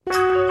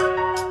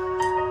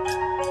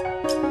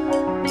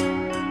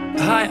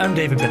Hi, I'm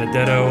David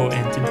Benedetto,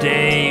 and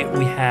today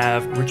we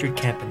have Richard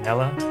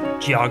Campanella,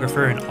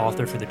 geographer and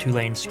author for the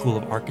Tulane School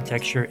of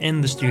Architecture, in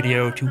the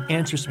studio to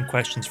answer some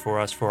questions for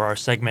us for our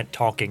segment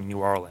Talking New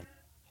Orleans.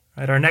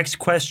 All right, our next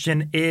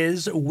question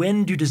is,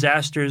 when do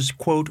disasters,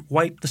 quote,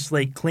 wipe the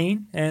slate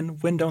clean,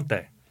 and when don't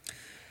they?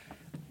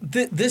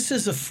 This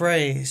is a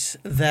phrase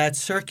that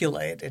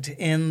circulated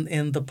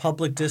in the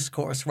public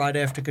discourse right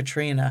after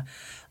Katrina.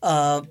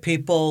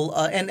 People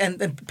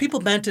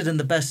meant it in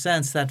the best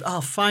sense that,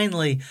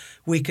 finally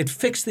we could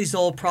fix these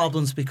old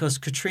problems because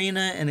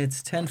Katrina and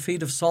its 10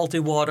 feet of salty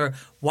water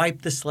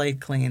wiped the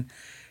slate clean.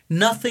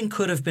 Nothing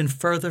could have been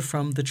further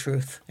from the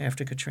truth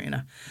after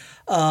Katrina.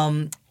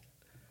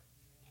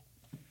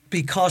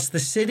 Because the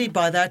city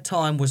by that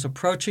time was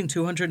approaching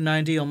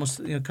 290,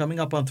 almost coming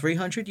up on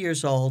 300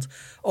 years old,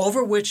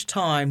 over which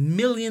time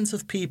millions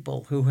of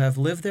people who have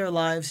lived their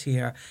lives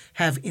here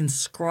have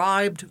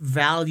inscribed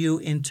value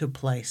into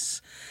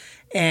place.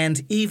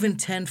 And even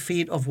 10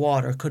 feet of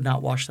water could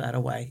not wash that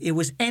away. It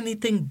was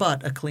anything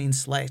but a clean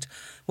slate.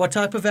 What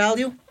type of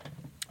value?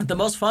 At the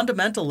most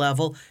fundamental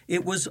level,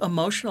 it was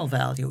emotional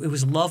value. It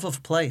was love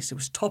of place. It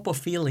was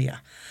topophilia.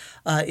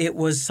 It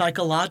was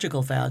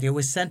psychological value. It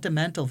was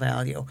sentimental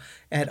value.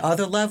 At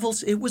other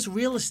levels, it was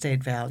real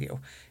estate value.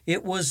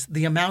 It was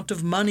the amount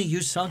of money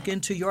you sunk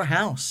into your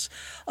house.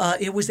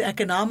 It was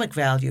economic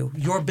value,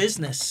 your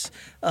business,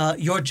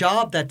 your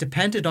job that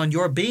depended on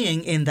your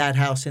being in that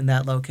house, in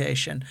that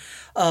location.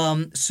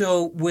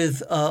 So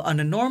with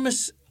an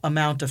enormous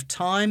amount of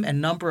time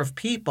and number of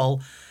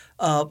people,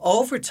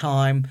 over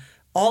time,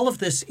 all of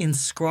this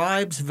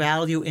inscribes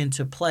value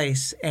into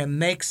place and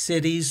makes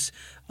cities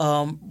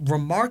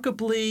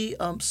remarkably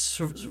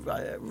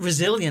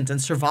resilient and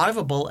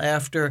survivable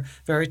after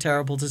very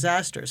terrible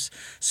disasters.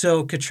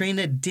 So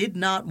Katrina did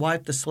not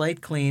wipe the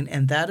slate clean,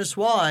 and that is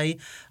why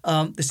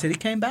the city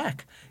came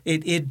back.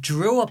 It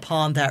drew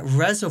upon that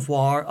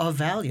reservoir of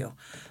value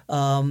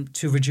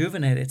to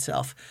rejuvenate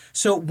itself.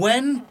 So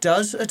when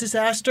does a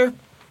disaster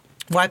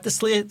wipe the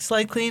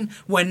slate clean?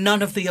 When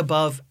none of the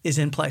above is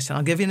in place. And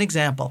I'll give you an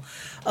example.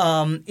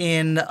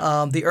 In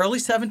the early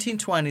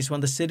 1720s,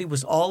 when the city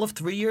was all of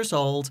 3 years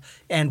old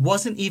and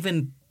wasn't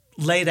even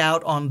laid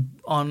out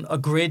on a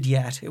grid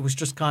yet, it was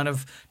just kind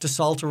of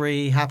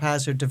desultory,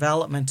 haphazard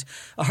development,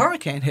 a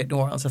hurricane hit New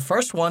Orleans, the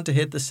first one to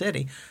hit the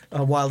city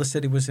while the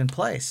city was in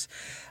place.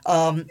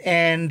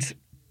 And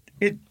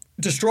it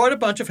destroyed a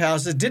bunch of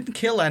houses, didn't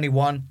kill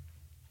anyone.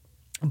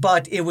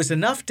 But it was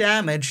enough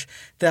damage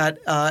that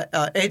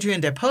Adrien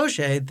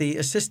Despoget, the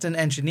assistant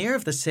engineer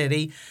of the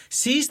city,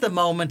 seized the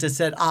moment and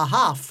said,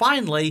 aha,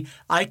 finally,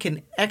 I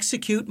can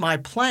execute my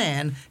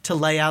plan to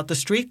lay out the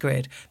street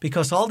grid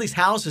because all these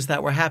houses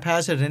that were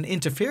haphazard and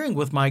interfering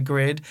with my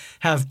grid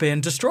have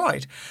been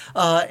destroyed.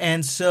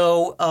 And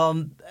so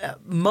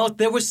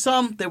there was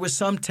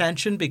some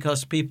tension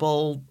because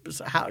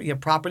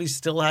properties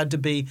still had to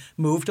be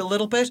moved a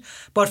little bit.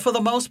 But for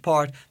the most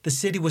part, the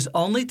city was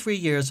only 3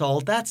 years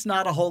old. That's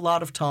not a whole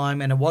lot of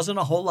time, and it wasn't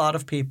a whole lot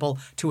of people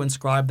to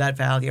inscribe that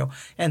value.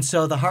 And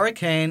so the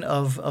hurricane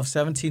of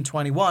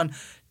 1721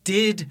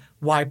 did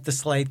wipe the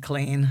slate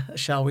clean,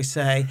 shall we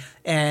say,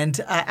 and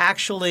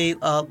actually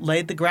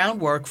laid the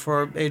groundwork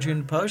for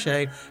Adrien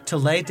Despoget to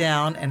lay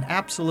down an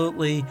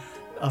absolutely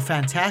a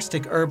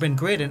fantastic urban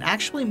grid and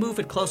actually move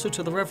it closer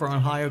to the river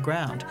on higher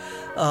ground.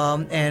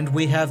 And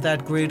we have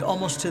that grid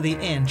almost to the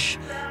inch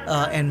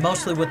and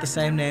mostly with the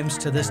same names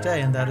to this day,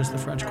 and that is the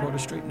French Quarter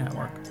Street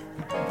Network.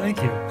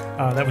 Thank you.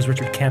 That was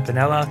Richard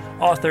Campanella,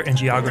 author and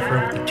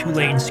geographer with the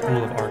Tulane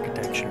School of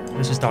Architecture.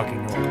 This is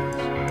Talking New Orleans.